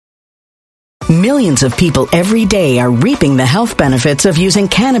Millions of people every day are reaping the health benefits of using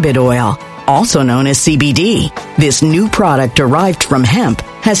cannabis oil, also known as CBD. This new product derived from hemp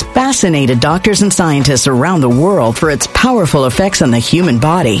has fascinated doctors and scientists around the world for its powerful effects on the human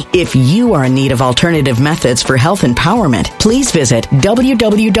body. If you are in need of alternative methods for health empowerment, please visit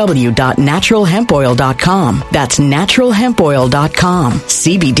www.naturalhempoil.com. That's naturalhempoil.com.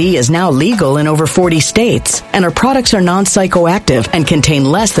 CBD is now legal in over 40 states, and our products are non-psychoactive and contain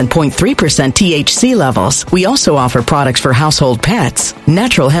less than 0.3% THC levels. We also offer products for household pets.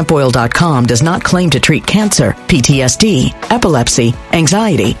 Naturalhempoil.com does not claim to treat cancer, PTSD, epilepsy,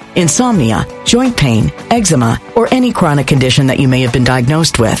 anxiety, insomnia, joint pain, eczema, or any chronic condition that you may have been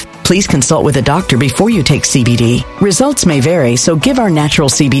diagnosed with. Please consult with a doctor before you take CBD. Results may vary, so give our natural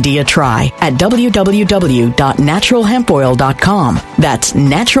CBD a try at www.naturalhempoil.com. That's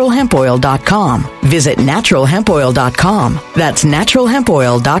naturalhempoil.com. Visit naturalhempoil.com. That's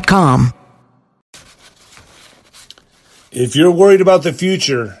naturalhempoil.com. If you're worried about the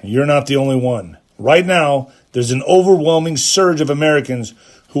future, you're not the only one. Right now, there's an overwhelming surge of Americans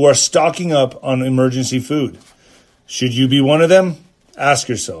who are stocking up on emergency food. Should you be one of them? Ask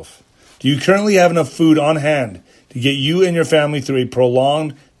yourself, do you currently have enough food on hand to get you and your family through a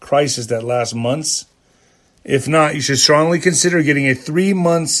prolonged crisis that lasts months? If not, you should strongly consider getting a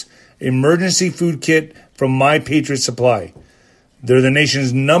 3-month emergency food kit from My Patriot Supply. They're the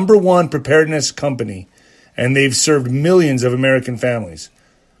nation's #1 preparedness company, and they've served millions of American families.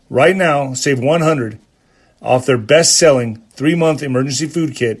 Right now, save $100 off their best-selling 3-month emergency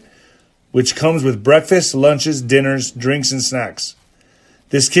food kit, which comes with breakfast, lunches, dinners, drinks, and snacks.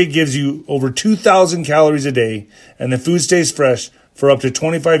 This kit gives you over 2,000 calories a day, and the food stays fresh for up to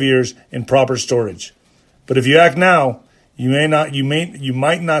 25 years in proper storage. But if you act now, you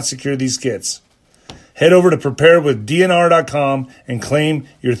might not secure these kits. Head over to preparewithdnr.com and claim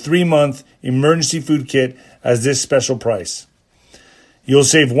your 3-month emergency food kit as this special price. You'll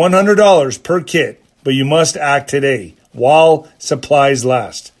save $100 per kit, but you must act today while supplies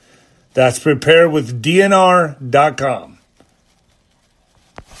last. That's preparewithdnr.com.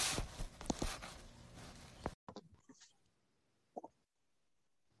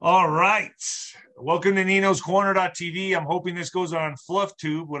 All right. Welcome to Nino's Corner.tv. I'm hoping this goes on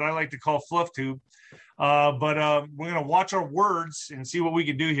FluffTube, what I like to call FluffTube. But we're going to watch our words and see what we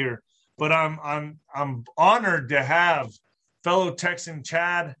can do here. But I'm honored to have fellow Texan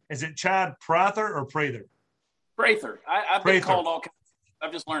Chad. Is it Chad Prather or Prather? Prather. I've been called all kinds.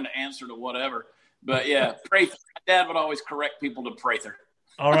 I've just learned to answer to whatever. But yeah, Prather. My dad would always correct people to Prather.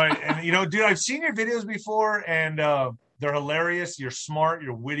 All right. And, dude, I've seen your videos before, and they're hilarious. You're smart.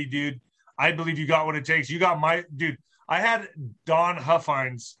 You're witty, dude. I believe you got what it takes. You got dude, I had Don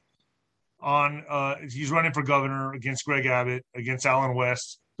Huffines on. He's running for governor against Greg Abbott, against Alan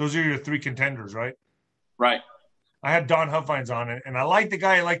West. Those are your 3 contenders, right? Right. I had Don Huffines on it, and I like the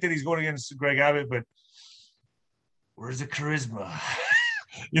guy. I like that he's going against Greg Abbott, but where's the charisma?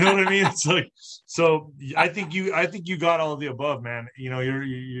 You know what I mean? It's like, so I think you got all of the above, man.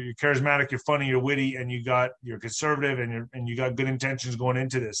 You're charismatic, you're funny, you're witty, and you're conservative, and you got good intentions going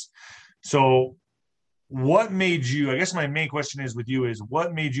into this. So what made you, I guess my main question is with you is,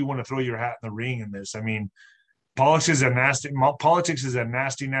 what made you want to throw your hat in the ring in this? I mean, politics is a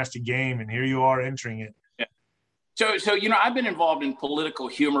nasty game, and here you are entering it. Yeah. So I've been involved in political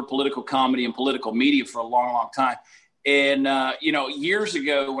humor, political comedy, and political media for a long, long time. And, years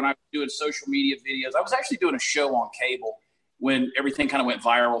ago when I was doing social media videos, I was actually doing a show on cable when everything kind of went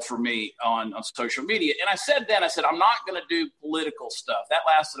viral for me on social media. And I said, I'm not going to do political stuff. That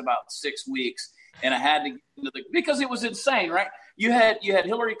lasted about 6 weeks. And I had to get into because it was insane, right? You had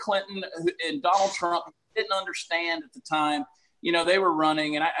Hillary Clinton and Donald Trump didn't understand at the time. They were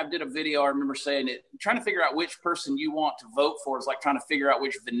running, and I did a video. I remember saying it, trying to figure out which person you want to vote for is like trying to figure out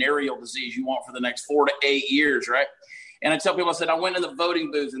which venereal disease you want for the next 4 to 8 years, right? And I tell people, I said, I went in the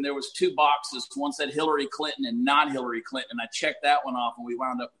voting booth, and there was 2 boxes. One said Hillary Clinton and not Hillary Clinton. And I checked that one off, and we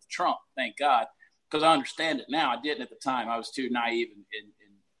wound up with Trump, thank God, because I understand it now. I didn't at the time. I was too naive and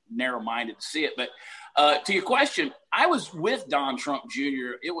narrow-minded to see it. But to your question, I was with Don Trump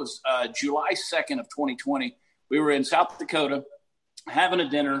Jr. It was July 2nd of 2020. We were in South Dakota having a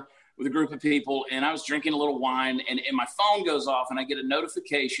dinner with a group of people, and I was drinking a little wine, and my phone goes off, and I get a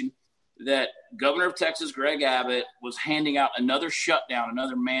notification that Governor of Texas, Greg Abbott, was handing out another shutdown,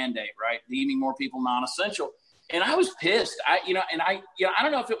 another mandate, right, deeming more people non-essential. And I was pissed. I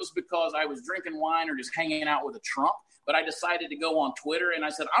don't know if it was because I was drinking wine or just hanging out with a Trump, but I decided to go on Twitter, and I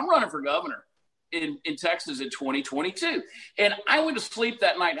said, I'm running for governor in Texas in 2022. And I went to sleep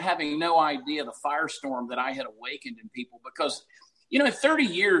that night having no idea the firestorm that I had awakened in people because, in 30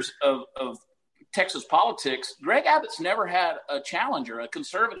 years of Texas politics, Greg Abbott's never had a challenger, a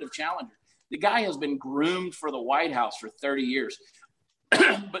conservative challenger. The guy has been groomed for the White House for 30 years.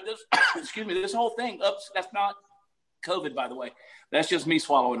 But this, this whole thing, that's not COVID, by the way. That's just me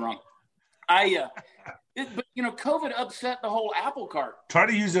swallowing wrong. But COVID upset the whole apple cart. Try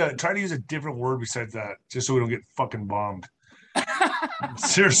to use a different word besides that, just so we don't get fucking bombed.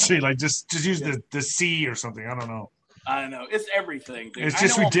 Seriously, like just use the C or something. I don't know. I don't know. It's everything, dude. It's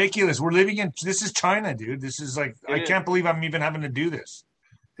just ridiculous. We're living in this is China, dude. This is like I can't believe I'm even having to do this.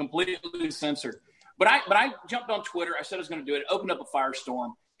 Completely censored. But I jumped on Twitter. I said I was going to do it. Opened up a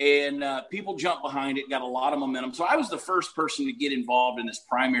firestorm, and people jumped behind it. Got a lot of momentum. So I was the first person to get involved in this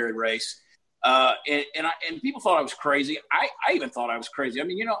primary race. And people thought I was crazy. I even thought I was crazy. I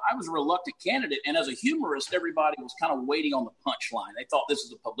mean, I was a reluctant candidate, and as a humorist, everybody was kind of waiting on the punchline. They thought this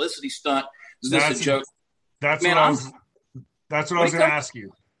is a publicity stunt. Is this a joke? That's what I was going to ask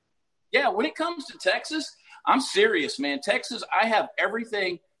you. Yeah, when it comes to Texas, I'm serious, man. Texas, I have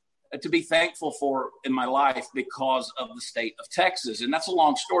everything to be thankful for in my life because of the state of Texas. And that's a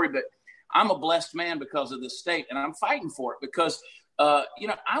long story, but I'm a blessed man because of this state, and I'm fighting for it because, I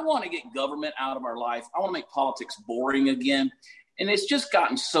want to get government out of our life. I want to make politics boring again. And it's just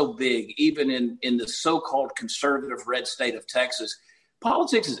gotten so big, even in the so-called conservative red state of Texas.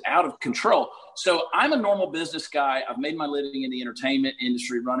 Politics is out of control. So I'm a normal business guy. I've made my living in the entertainment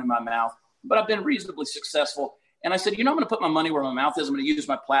industry, running my mouth, but I've been reasonably successful. And I said, I'm going to put my money where my mouth is. I'm going to use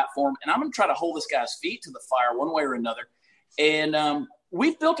my platform, and I'm going to try to hold this guy's feet to the fire one way or another. And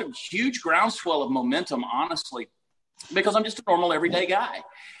we've built a huge groundswell of momentum, honestly, because I'm just a normal everyday guy.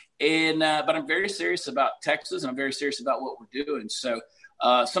 And but I'm very serious about Texas, and I'm very serious about what we're doing. So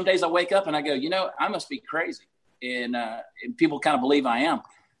some days I wake up and I go, I must be crazy. And people kind of believe I am.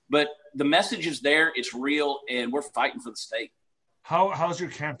 But the message is there. It's real, and we're fighting for the state. How's your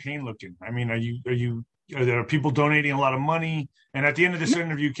campaign looking? I mean, are there people donating a lot of money? And at the end of this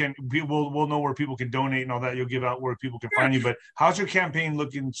interview, we'll know where people can donate and all that. You'll give out where people can find you. But how's your campaign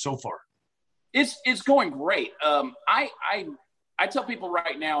looking so far? It's going great. I tell people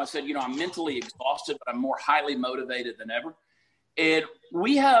right now, I said, I'm mentally exhausted, but I'm more highly motivated than ever. And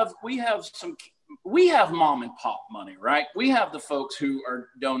we have mom and pop money, right? We have the folks who are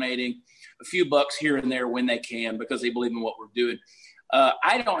donating a few bucks here and there when they can because they believe in what we're doing.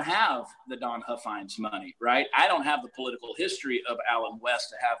 I don't have the Don Huffines money, right? I don't have the political history of Alan West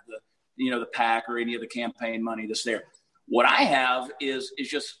to have the PAC or any of the campaign money that's there. What I have is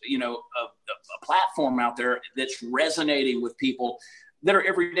just, a platform out there that's resonating with people that are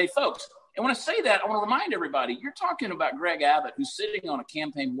everyday folks. And when I say that, I want to remind everybody, you're talking about Greg Abbott, who's sitting on a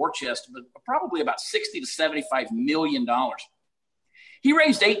campaign war chest of probably about $60 to $75 million. He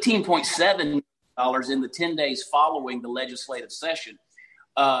raised $18.7 million in the 10 days following the legislative session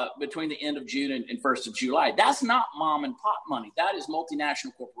between the end of June and 1st of July. That's not mom and pop money. That is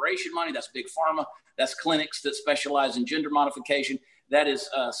multinational corporation money. That's big pharma. That's clinics that specialize in gender modification. That is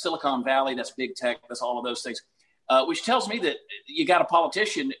Silicon Valley. That's big tech. That's all of those things. Which tells me that you got a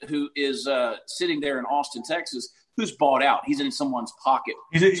politician who is sitting there in Austin, Texas, who's bought out. He's in someone's pocket.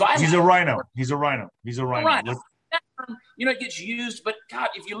 He's a rhino. He's a rhino. That term, it gets used, but God,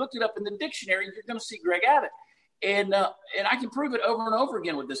 if you looked it up in the dictionary, you're going to see Greg Abbott. And I can prove it over and over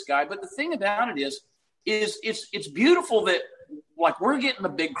again with this guy. But the thing about it is it's beautiful that like we're getting the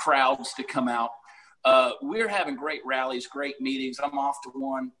big crowds to come out. We're having great rallies, great meetings. I'm off to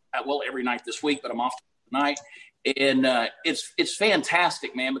one, every night this week, but I'm off to tonight. And it's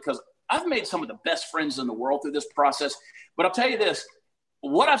fantastic, man, because I've made some of the best friends in the world through this process. But I'll tell you this,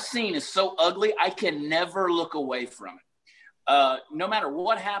 what I've seen is so ugly, I can never look away from it. No matter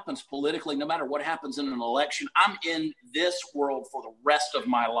what happens politically, no matter what happens in an election, I'm in this world for the rest of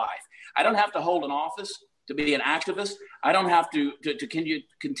my life. I don't have to hold an office to be an activist. I don't have to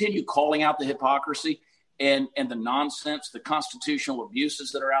continue calling out the hypocrisy and the nonsense, the constitutional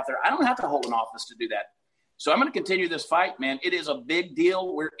abuses that are out there. I don't have to hold an office to do that. So I'm going to continue this fight, man. It is a big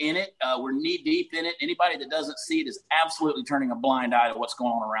deal. We're in it. We're knee deep in it. Anybody that doesn't see it is absolutely turning a blind eye to what's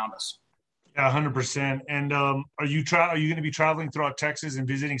going on around us. Yeah, 100%. And are you going to be traveling throughout Texas and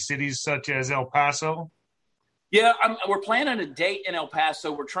visiting cities such as El Paso? Yeah, we're planning a date in El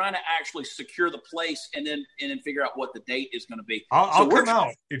Paso. We're trying to actually secure the place and then figure out what the date is going to be. I'll come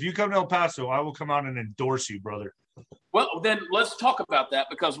out. If you come to El Paso, I will come out and endorse you, brother. Well, then let's talk about that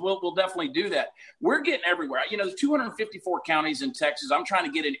because we'll definitely do that. We're getting everywhere. There's 254 counties in Texas. I'm trying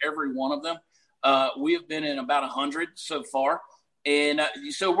to get in every one of them. We have been in about 100 so far. And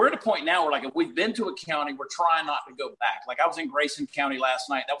so we're at a point now where, like, if we've been to a county, we're trying not to go back. Like, I was in Grayson County last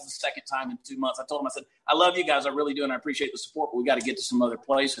night. That was the second time in 2 months. I told them, I said, I love you guys. I really do, and I appreciate the support, but we got to get to some other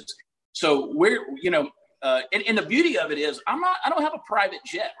places. So and the beauty of it is I don't have a private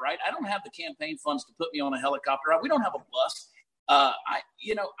jet, right? I don't have the campaign funds to put me on a helicopter. We don't have a bus.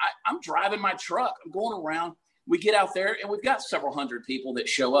 I'm driving my truck. I'm going around. We get out there and we've got several hundred people that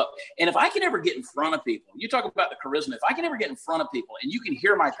show up. And if I can ever get in front of people, you talk about the charisma, if I can ever get in front of people and you can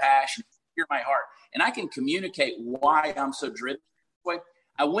hear my passion, hear my heart, and I can communicate why I'm so driven,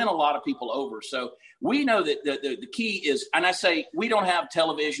 I win a lot of people over. So we know that the key is, and I say, we don't have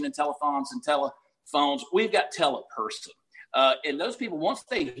television and telephones and telephones. We've got teleperson. And those people, once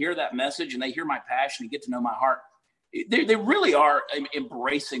they hear that message and they hear my passion and get to know my heart, they really are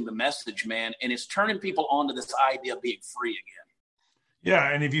embracing the message, man. And it's turning people on to this idea of being free again.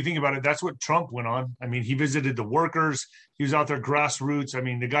 Yeah. And if you think about it, that's what Trump went on. I mean, he visited the workers. He was out there grassroots. I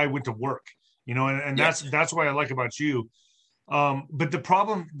mean, the guy went to work, and that's what I like about you. But the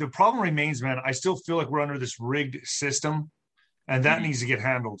problem remains, man. I still feel like we're under this rigged system and that needs to get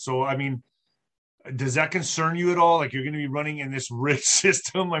handled. So, I mean, does that concern you at all? Like you're going to be running in this rigged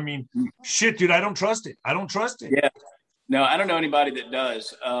system? I mean, shit, dude, I don't trust it. Yeah. No, I don't know anybody that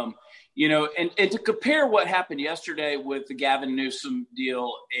does. And to compare what happened yesterday with the Gavin Newsom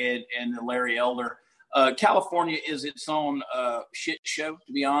deal and the Larry Elder, California is its own shit show,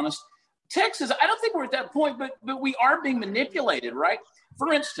 to be honest. Texas, I don't think we're at that point, but we are being manipulated, right?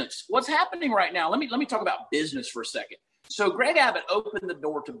 For instance, what's happening right now, let me talk about business for a second. So Greg Abbott opened the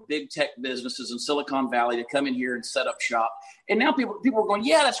door to big tech businesses in Silicon Valley to come in here and set up shop. And now people are going,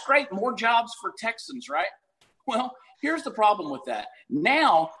 yeah, that's great. More jobs for Texans, right? Well, here's the problem with that.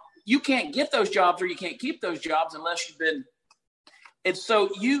 Now you can't get those jobs or you can't keep those jobs unless you've been. And so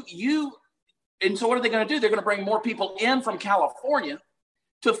so what are they going to do? They're going to bring more people in from California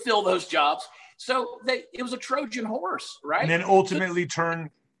to fill those jobs. So it was a Trojan horse, right? And then ultimately turn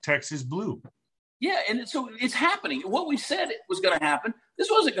Texas blue. Yeah, and so it's happening. What we said it was going to happen, this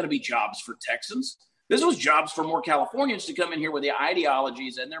wasn't going to be jobs for Texans. This was jobs for more Californians to come in here with the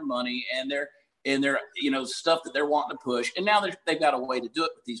ideologies and their money and their stuff that they're wanting to push. And now they've got a way to do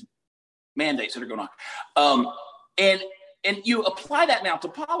it with these mandates that are going on. And you apply that now to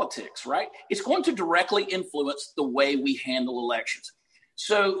politics, right? It's going to directly influence the way we handle elections.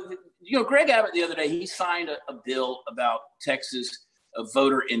 So, Greg Abbott the other day, he signed a bill about Texas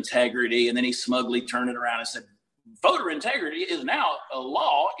voter integrity, and then he smugly turned it around and said, voter integrity is now a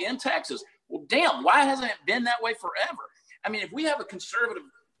law in Texas. Well, damn, why hasn't it been that way forever? I mean, if we have a conservative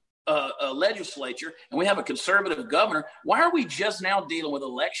legislature and we have a conservative governor, why are we just now dealing with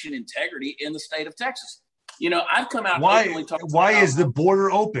election integrity in the state of Texas? I've come out. Why is the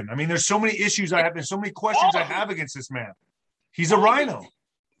border open? I mean, there's so many issues I have and so many questions I have against this man. He's a rhino.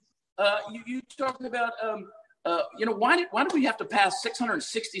 You talked about, why did we have to pass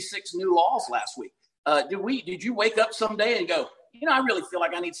 666 new laws last week? Did you wake up someday and go, I really feel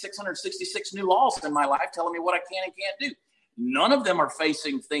like I need 666 new laws in my life telling me what I can and can't do? None of them are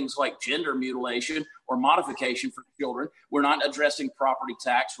facing things like gender mutilation or modification for children. We're not addressing property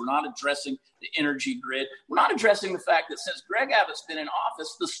tax. We're not addressing the energy grid. We're not addressing the fact that since Greg Abbott's been in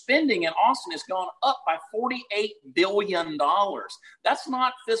office, the spending in Austin has gone up by $48 billion. That's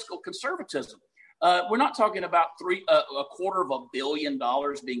not fiscal conservatism. We're not talking about $250 million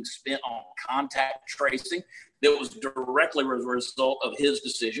being spent on contact tracing that was directly as a result of his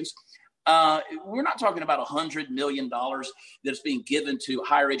decisions. We're not talking about $100 million that's being given to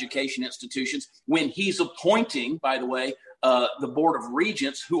higher education institutions when he's appointing, by the way, the Board of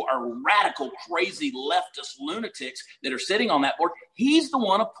Regents, who are radical, crazy leftist lunatics that are sitting on that board. He's the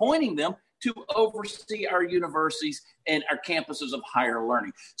one appointing them to oversee our universities and our campuses of higher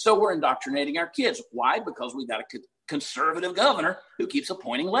learning. So we're indoctrinating our kids. Why? Because we've got a conservative governor who keeps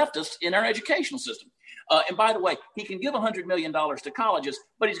appointing leftists in our educational system. And by the way, he can give $100 million to colleges,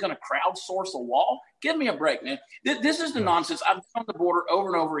 but he's going to crowdsource a wall? Give me a break, man. This is the nonsense. I've been on the border over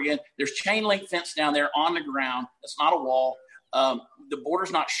and over again. There's chain link fence down there on the ground. It's not a wall. The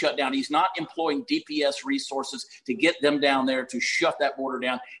border's not shut down. He's not employing DPS resources to get them down there to shut that border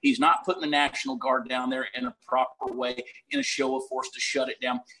down. He's not putting the National Guard down there in a proper way in a show of force to shut it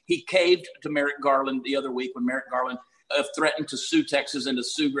down. He caved to Merrick Garland the other week when Merrick Garland threatened to sue Texas and to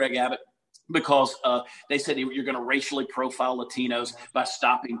sue Greg Abbott because they said you're going to racially profile Latinos by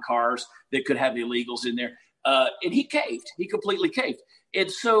stopping cars that could have illegals in there. And he caved. He completely caved.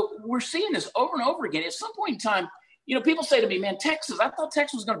 And so we're seeing this over and over again. At some point in time, people say to me, man, Texas, I thought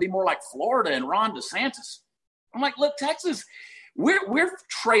Texas was going to be more like Florida and Ron DeSantis. I'm like, look, Texas, we're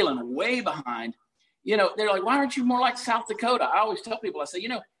trailing way behind. They're like, why aren't you more like South Dakota? I always tell people, I say,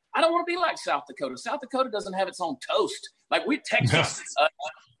 I don't want to be like South Dakota. South Dakota doesn't have its own toast. Like Texas,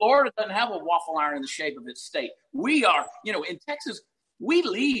 Florida doesn't have a waffle iron in the shape of its state. We are, in Texas, We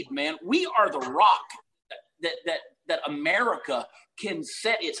lead, man. We are the rock that America can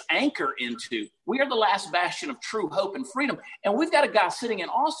set its anchor into. We are the last bastion of true hope and freedom. And we've got a guy sitting in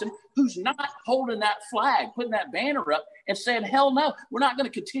Austin who's not holding that flag, putting that banner up and saying, hell no, we're not going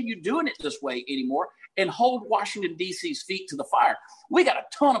to continue doing it this way anymore and hold Washington, D.C.'s feet to the fire. We got a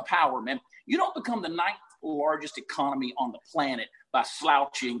ton of power, man. You don't become the ninth largest economy on the planet by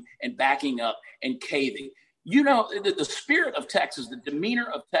slouching and backing up and caving. You know, the spirit of Texas, the demeanor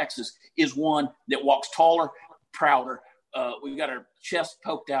of Texas is one that walks taller, prouder. We've got our chest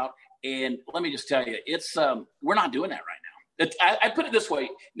poked out. And let me just tell you, it's we're not doing that right now. I put it this way.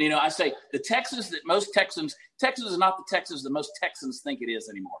 You know, I say the Texas that most Texans, Texas is not the Texas that most Texans think it is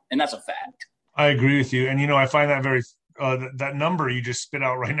anymore. And that's a fact. I agree with you. And, you know, I find that very that number you just spit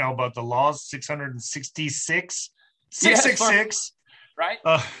out right now about the laws, 666, 666. Right.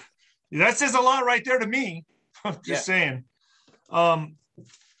 That says a lot right there to me. I'm just saying. You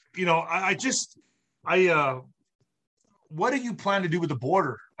know, what do you plan to do with the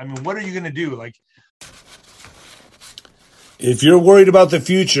border? I mean, what are you going to do? Like, if you're worried about the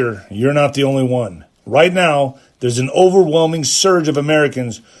future, you're not the only one. Right now, there's an overwhelming surge of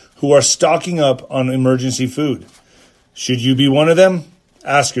Americans who are stocking up on emergency food. Should you be one of them?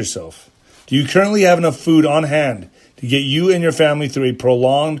 Ask yourself, do you currently have enough food on hand to get you and your family through a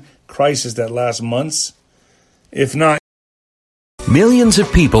prolonged crisis that lasts months? If not, millions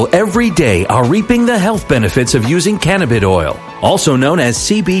of people every day are reaping the health benefits of using cannabis oil, also known as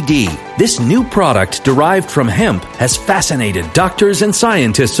CBD. This new product derived from hemp has fascinated doctors and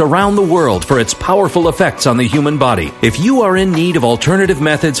scientists around the world for its powerful effects on the human body. If you are in need of alternative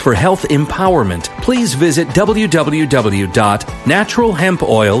methods for health empowerment, please visit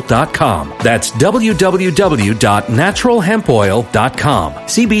www.naturalhempoil.com. That's www.naturalhempoil.com.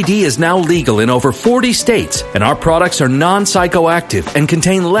 CBD is now legal in over 40 states, and our products are non-psychoactive and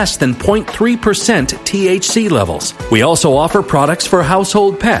contain less than 0.3% THC levels. We also offer products for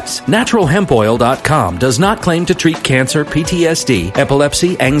household pets. NaturalHempOil.com does not claim to treat cancer, PTSD,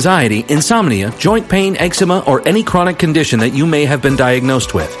 epilepsy, anxiety, insomnia, joint pain, eczema, or any chronic condition that you may have been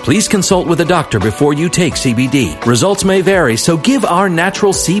diagnosed with. Please consult with a doctor before you take CBD. Results may vary, so give our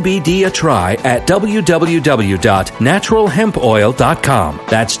natural CBD a try at www.naturalhempoil.com.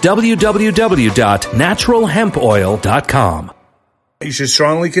 That's www.naturalhempoil.com. You should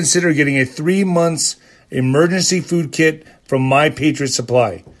strongly consider getting a 3 months emergency food kit from My Patriot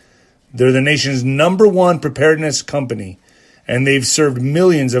Supply. They're the nation's #1 preparedness company, and they've served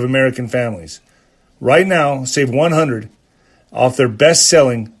millions of American families. Right now, save $100 off their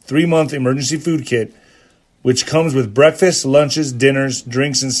best-selling 3-month emergency food kit, which comes with breakfast, lunches, dinners,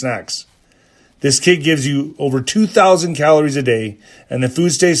 drinks, and snacks. This kit gives you over 2,000 calories a day, and the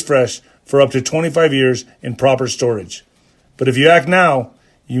food stays fresh for up to 25 years in proper storage. But if you act now,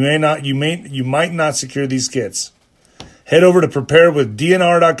 you might not secure these kits. Head over to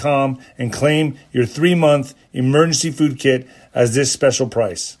preparewithdnr.com and claim your 3-month emergency food kit as this special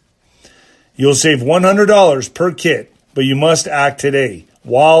price. You'll save $100 per kit, but you must act today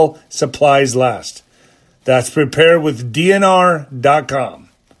while supplies last. That's preparewithdnr.com.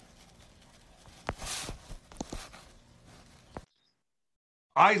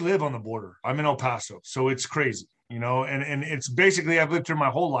 I live on the border. I'm in El Paso, so it's crazy. You know, and it's basically, I've lived here my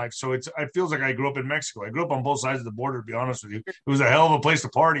whole life. So it feels like I grew up in Mexico. I grew up on both sides of the border, to be honest with you. It was a hell of a place to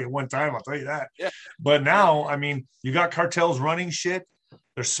party at one time, I'll tell you that. Yeah. But now, I mean, you got cartels running shit.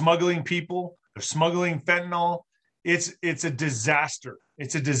 They're smuggling people. They're smuggling fentanyl. It's a disaster.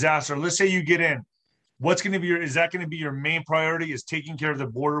 It's a disaster. Let's say you get in. What's going to be is that going to be your main priority, is taking care of the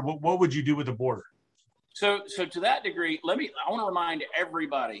border? What would you do with the border? So to that degree, I want to remind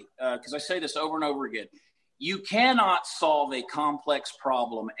everybody, because I say this over and over again, you cannot solve a complex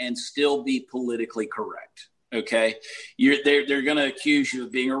problem and still be politically correct. Okay, they're going to accuse you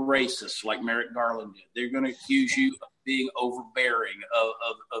of being a racist, like Merrick Garland did. They're going to accuse you of being overbearing,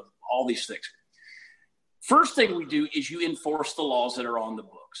 of all these things. First thing we do is you enforce the laws that are on the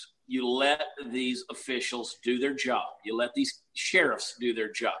books. You let these officials do their job. You let these sheriffs do their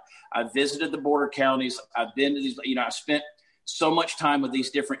job. I visited the border counties. I've been to these. You know, I spent so much time with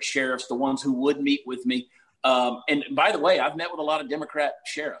these different sheriffs, the ones who would meet with me. And by the way, I've met with a lot of Democrat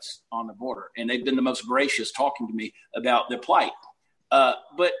sheriffs on the border, and they've been the most gracious talking to me about their plight.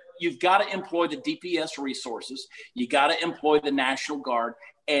 But you've got to employ the DPS resources. You got to employ the National Guard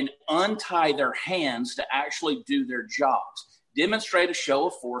and untie their hands to actually do their jobs. Demonstrate a show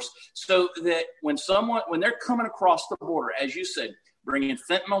of force so that when they're coming across the border, as you said, bringing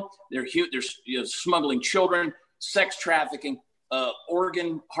fentanyl, they're smuggling children, sex trafficking,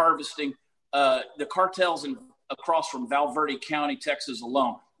 organ harvesting. The cartels across from Valverde County, Texas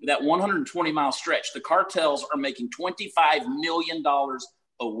alone, that 120-mile stretch, the cartels are making $25 million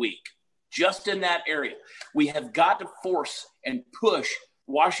a week just in that area. We have got to force and push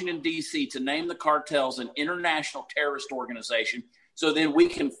Washington, D.C. to name the cartels an international terrorist organization so then we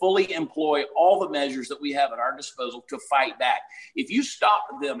can fully employ all the measures that we have at our disposal to fight back. If you stop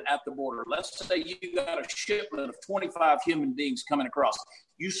them at the border, let's say you got a shipment of 25 human beings coming across,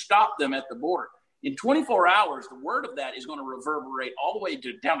 you stop them at the border. In 24 hours, the word of that is going to reverberate all the way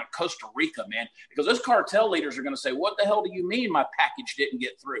down to Costa Rica, man, because those cartel leaders are going to say, what the hell do you mean my package didn't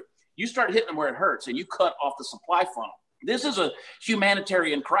get through? You start hitting them where it hurts and you cut off the supply funnel. This is a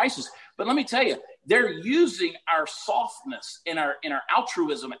humanitarian crisis. But let me tell you, they're using our softness and our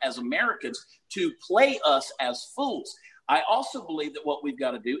altruism as Americans to play us as fools. I also believe that what we've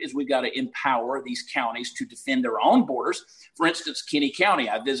got to do is we've got to empower these counties to defend their own borders. For instance, Kinney County,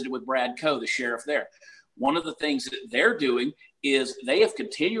 I visited with Brad Coe, the sheriff there. One of the things that they're doing is they have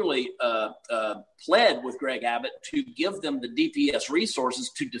continually pled with Greg Abbott to give them the DPS resources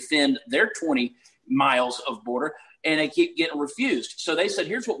to defend their 20 miles of border, and they keep getting refused. So they said,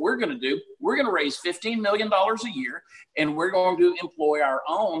 here's what we're going to do. We're going to raise $15 million a year, and we're going to employ our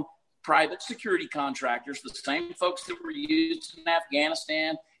own private security contractors, the same folks that were used in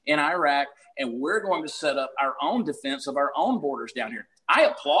Afghanistan and Iraq, and we're going to set up our own defense of our own borders down here. I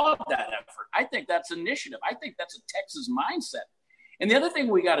applaud that effort. I think that's initiative. I think that's a Texas mindset. And the other thing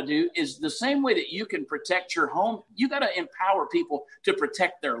we got to do is the same way that you can protect your home, you got to empower people to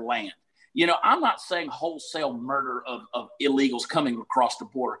protect their land. You know, I'm not saying wholesale murder of illegals coming across the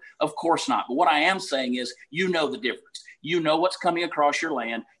border. Of course not. But what I am saying is, you know the difference. You know what's coming across your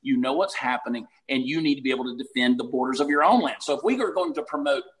land. You know what's happening, and you need to be able to defend the borders of your own land. So if we are going to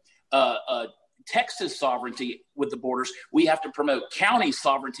promote Texas sovereignty with the borders, we have to promote county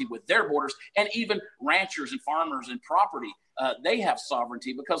sovereignty with their borders, and even ranchers and farmers and property. They have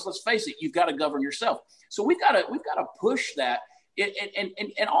sovereignty because, let's face it, you've got to govern yourself. So we've got to push that.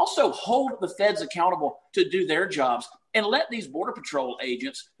 And also hold the feds accountable to do their jobs, and let these Border Patrol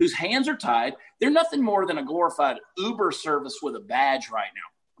agents whose hands are tied, they're nothing more than a glorified Uber service with a badge right now.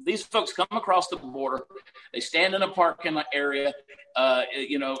 These folks come across the border, they stand in a parking area,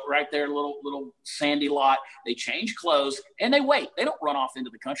 right there, little sandy lot. They change clothes and they wait. They don't run off into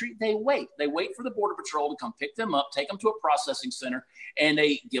the country. They wait. They wait for the Border Patrol to come pick them up, take them to a processing center, and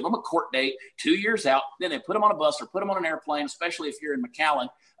they give them a court date 2 years out. Then they put them on a bus or put them on an airplane, especially if you're in McAllen,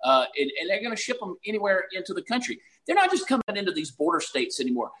 and they're going to ship them anywhere into the country. They're not just coming into these border states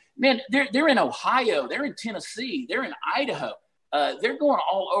anymore. Man, they're in Ohio. They're in Tennessee. They're in Idaho. They're going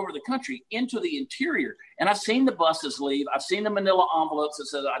all over the country into the interior. And I've seen the buses leave. I've seen the manila envelopes that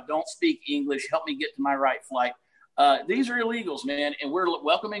says, I don't speak English. Help me get to my right flight. These are illegals, man, and we're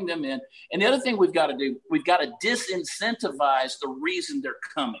welcoming them in. And the other thing we've got to do, we've got to disincentivize the reason they're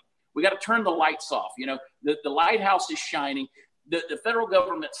coming. We got to turn the lights off. You know, the lighthouse is shining. The federal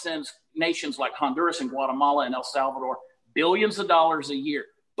government sends nations like Honduras and Guatemala and El Salvador billions of dollars a year.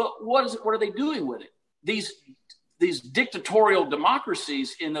 But what are they doing with it? These dictatorial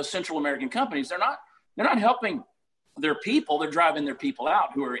democracies in those Central American companies, they're not helping their people. They're driving their people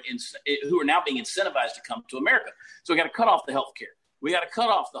out who are now being incentivized to come to America. So we got to cut off the health care. We got to cut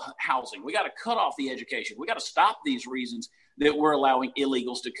off the housing. We got to cut off the education. We got to stop these reasons that we're allowing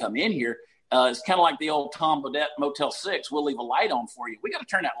illegals to come in here. It's kind of like the old Tom Bodette Motel 6. We'll leave a light on for you. We got to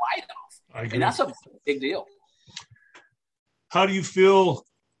turn that light off. I agree. And that's a big deal. How do you feel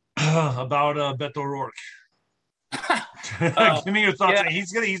about Beto O'Rourke? Give me your thoughts.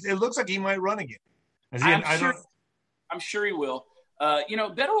 Yeah. It looks like he might run again. I'm sure he will.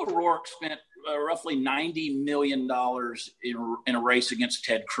 Beto O'Rourke spent roughly $90 million in a race against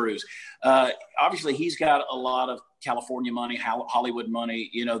Ted Cruz. Obviously, he's got a lot of California money, Hollywood money.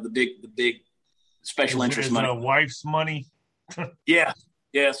 You know, the big special interest money. Wife's money. Yeah.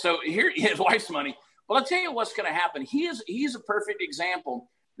 So here, his wife's money. Well, I'll tell you what's going to happen. He's a perfect example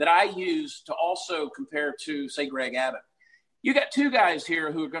that I use to also compare to, say, Greg Abbott. You got two guys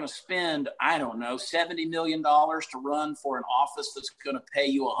here who are going to spend, I don't know, $70 million to run for an office that's going to pay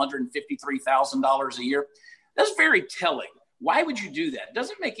you $153,000 a year. That's very telling. Why would you do that? It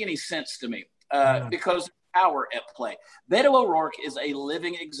doesn't make any sense to me because power at play. Beto O'Rourke is a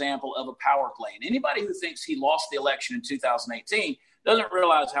living example of a power play. And anybody who thinks he lost the election in 2018 doesn't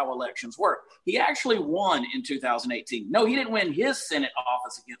realize how elections work. He actually won in 2018. No, he didn't win his Senate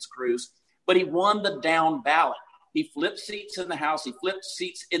office against Cruz, but he won the down ballot. He flipped seats in the House. He flipped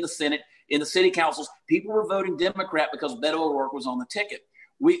seats in the Senate, in the city councils. People were voting Democrat because Beto O'Rourke was on the ticket.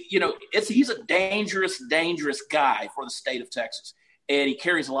 He's a dangerous, dangerous guy for the state of Texas. And he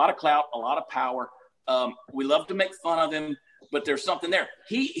carries a lot of clout, a lot of power. We love to make fun of him, but there's something there.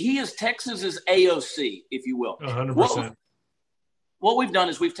 He is Texas's AOC, if you will. 100%. What we've done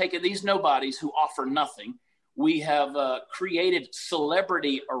is we've taken these nobodies who offer nothing. We have created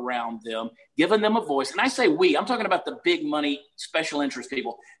celebrity around them, given them a voice. And I say we, I'm talking about the big money special interest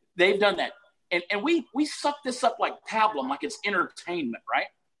people. They've done that. And we suck this up like pablum, like it's entertainment, right?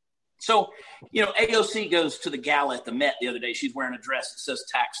 So, AOC goes to the gala at the Met the other day. She's wearing a dress that says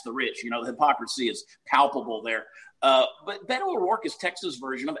tax the rich. The hypocrisy is palpable there. But Beto O'Rourke is Texas'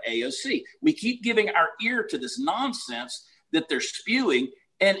 version of AOC. We keep giving our ear to this nonsense that they're spewing.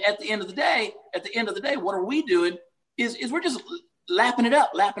 And at the end of the day, what are we doing is we're just lapping it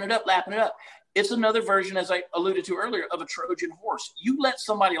up. It's another version, as I alluded to earlier, of a Trojan horse. You let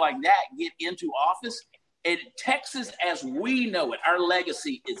somebody like that get into office, and Texas, as we know it, our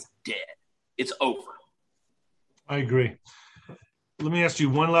legacy is dead. It's over. I agree. Let me ask you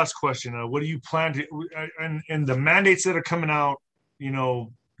one last question. What do you plan to and the mandates that are coming out?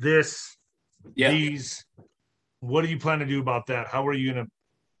 These. What do you plan to do about that? How are you going to?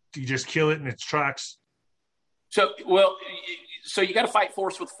 Do you just kill it in its tracks? So you got to fight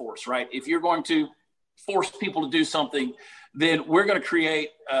force with force, right? If you're going to force people to do something, then we're going to create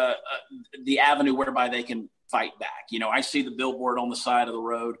the avenue whereby they can fight back. I see the billboard on the side of the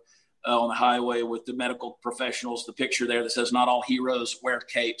road on the highway with the medical professionals, the picture there that says not all heroes wear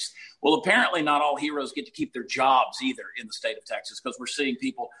capes. Well, apparently not all heroes get to keep their jobs either in the state of Texas, because we're seeing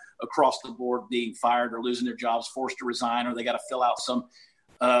people across the board being fired or losing their jobs, forced to resign, or they got to fill out some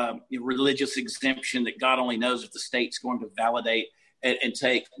religious exemption that God only knows if the state's going to validate and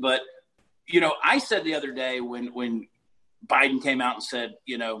take. But, I said the other day when Biden came out and said,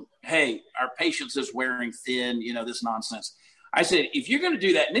 hey, our patience is wearing thin, this nonsense. I said, if you're going to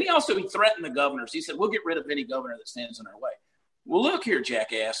do that, and then he threatened the governors. He said, we'll get rid of any governor that stands in our way. Well, look here,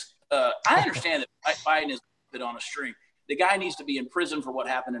 jackass. I understand that Biden is a bit on a string. The guy needs to be in prison for what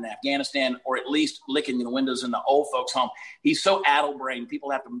happened in Afghanistan, or at least licking the windows in the old folks' home. He's so addle-brained,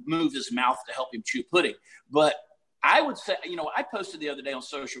 people have to move his mouth to help him chew pudding. But I would say, I posted the other day on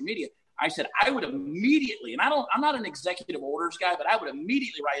social media, I said I would immediately, and I'm not an executive orders guy, but I would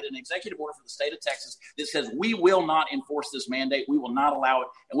immediately write an executive order for the state of Texas that says we will not enforce this mandate, we will not allow it,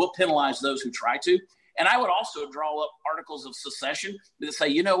 and we'll penalize those who try to. And I would also draw up articles of secession that say,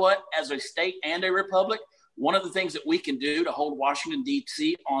 you know what, as a state and a republic, one of the things that we can do to hold Washington,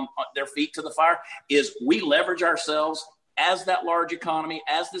 D.C. on their feet to the fire is we leverage ourselves as that large economy,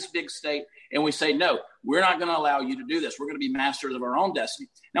 as this big state, and we say, no, we're not going to allow you to do this. We're going to be masters of our own destiny.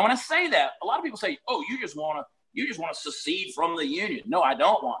 Now, when I say that, a lot of people say, oh, you just want to secede from the union. No, I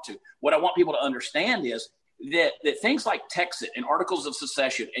don't want to. What I want people to understand is that things like Texa and articles of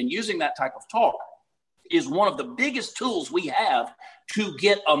secession and using that type of talk is one of the biggest tools we have to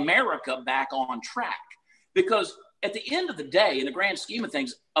get America back on track. Because at the end of the day, in the grand scheme of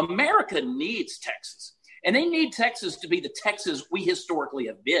things, America needs Texas. And they need Texas to be the Texas we historically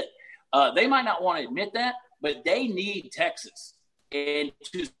have been. They might not want to admit that, but they need Texas. And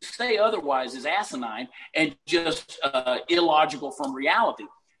to say otherwise is asinine and just illogical from reality.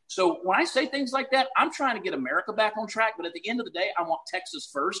 So when I say things like that, I'm trying to get America back on track. But at the end of the day, I want Texas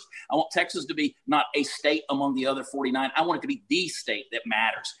first. I want Texas to be not a state among the other 49. I want it to be the state that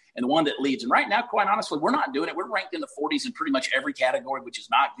matters and the one that leads. And right now, quite honestly, we're not doing it. We're ranked in the 40s in pretty much every category, which is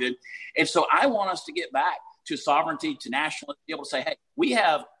not good. And so I want us to get back to sovereignty, to national, be able to say, hey, we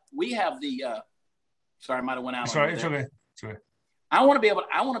have the sorry, I might have went out. Sorry, it's okay. It's okay. I want to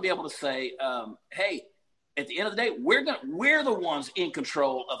be able to say, hey, at the end of the day, we're the ones in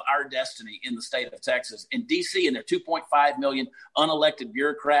control of our destiny in the state of Texas. In D.C. and their 2.5 million unelected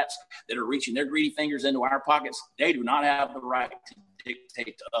bureaucrats that are reaching their greedy fingers into our pockets, they do not have the right to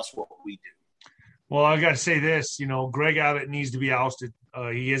dictate to us what we do. Well, I got to say this, Greg Abbott needs to be ousted.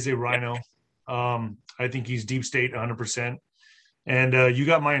 He is a rhino. I think he's deep state 100%. And you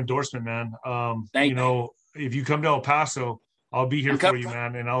got my endorsement, man. Thank you. If you come to El Paso, I'll be here for you,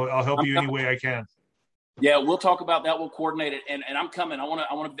 man, and I'll help you any way I can. Yeah, we'll talk about that. We'll coordinate it, and I'm coming. I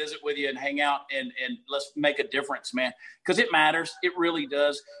want to visit with you and hang out, and let's make a difference, man, because it matters. It really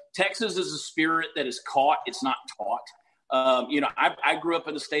does. Texas is a spirit that is caught. It's not taught. I grew up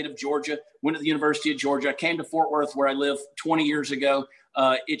in the state of Georgia, went to the University of Georgia. I came to Fort Worth, where I live 20 years ago.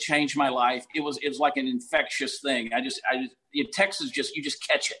 It changed my life. It was like an infectious thing. Texas, you just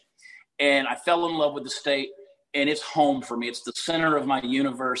catch it. And I fell in love with the state, and it's home for me. It's the center of my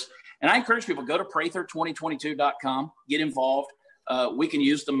universe. And I encourage people, go to Prather2022.com, get involved. We can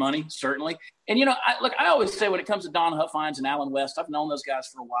use the money, certainly. And, I always say when it comes to Don Huffines and Alan West, I've known those guys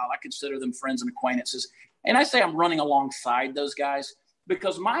for a while. I consider them friends and acquaintances. And I say I'm running alongside those guys.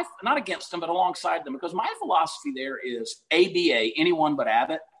 because not against them, but alongside them, because my philosophy there is ABA, anyone but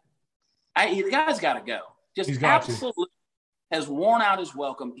Abbott. The guy's got to go. Just absolutely has worn out his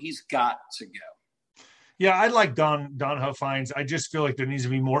welcome. He's got to go. Yeah, I like Don Huffines. I just feel like there needs to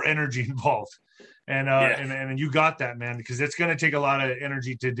be more energy involved. And you got that, man, because it's going to take a lot of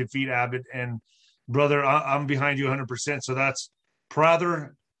energy to defeat Abbott. And brother, I'm behind you 100%. So that's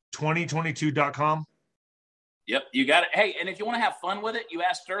Prather2022.com. Yep, you got it. Hey, and if you want to have fun with it, you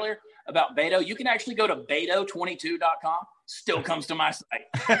asked earlier about Beto. You can actually go to Beto22.com. Still comes to my site.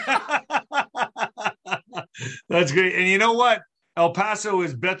 That's great. And you know what? El Paso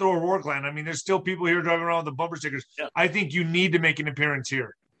is Bethel O'Rourke land. I mean, there's still people here driving around with the bumper stickers. Yeah. I think you need to make an appearance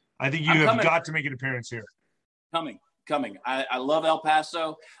here. I think you have got to make an appearance here. Coming. I love El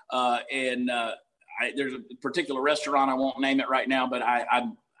Paso. There's a particular restaurant. I won't name it right now, but I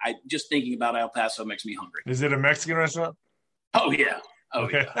just thinking about El Paso makes me hungry. Is it a Mexican restaurant? Oh, yeah.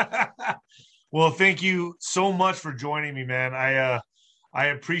 Okay. Yeah. Well, thank you so much for joining me, man. I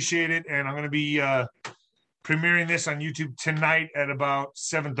appreciate it. And I'm going to be premiering this on YouTube tonight at about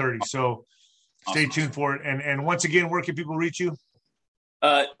 7:30. So stay tuned for it. And once again, where can people reach you?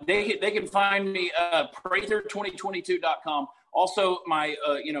 They can find me Prather2022.com. Also, my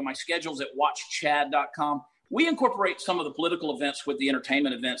schedules at watchchad.com. We incorporate some of the political events with the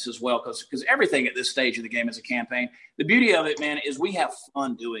entertainment events as well, because everything at this stage of the game is a campaign. The beauty of it, man, is we have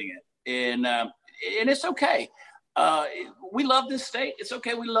fun doing it, and it's okay. We love this state. It's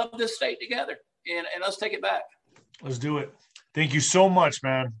okay. We love this state together, and let's take it back. Let's do it. Thank you so much,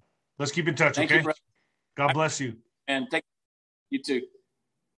 man. Let's keep in touch. Thank okay. You, God bless you. And you too.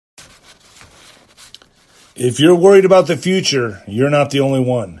 If you're worried about the future, you're not the only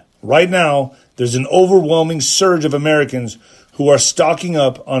one. Right now, there's an overwhelming surge of Americans who are stocking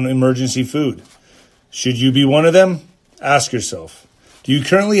up on emergency food. Should you be one of them? Ask yourself, do you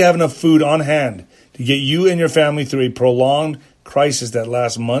currently have enough food on hand to get you and your family through a prolonged crisis that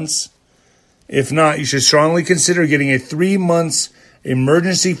lasts months? If not, you should strongly consider getting a 3 months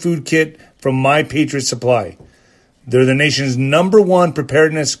emergency food kit from My Patriot Supply. They're the nation's #1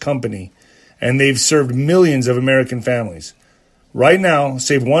 preparedness company, and they've served millions of American families. Right now,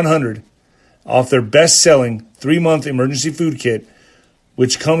 save $100 off their best-selling 3-month emergency food kit,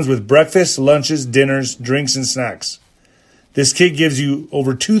 which comes with breakfast, lunches, dinners, drinks, and snacks. This kit gives you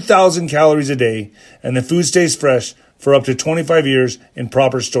over 2,000 calories a day, and the food stays fresh for up to 25 years in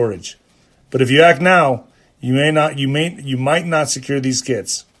proper storage. But if you act now, you might not secure these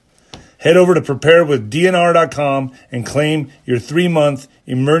kits. Head over to preparewithdnr.com and claim your 3-month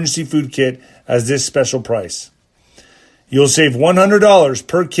emergency food kit as this special price. You'll save $100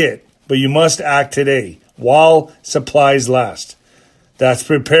 per kit, but you must act today while supplies last. That's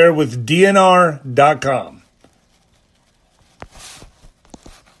preparewithdnr.com.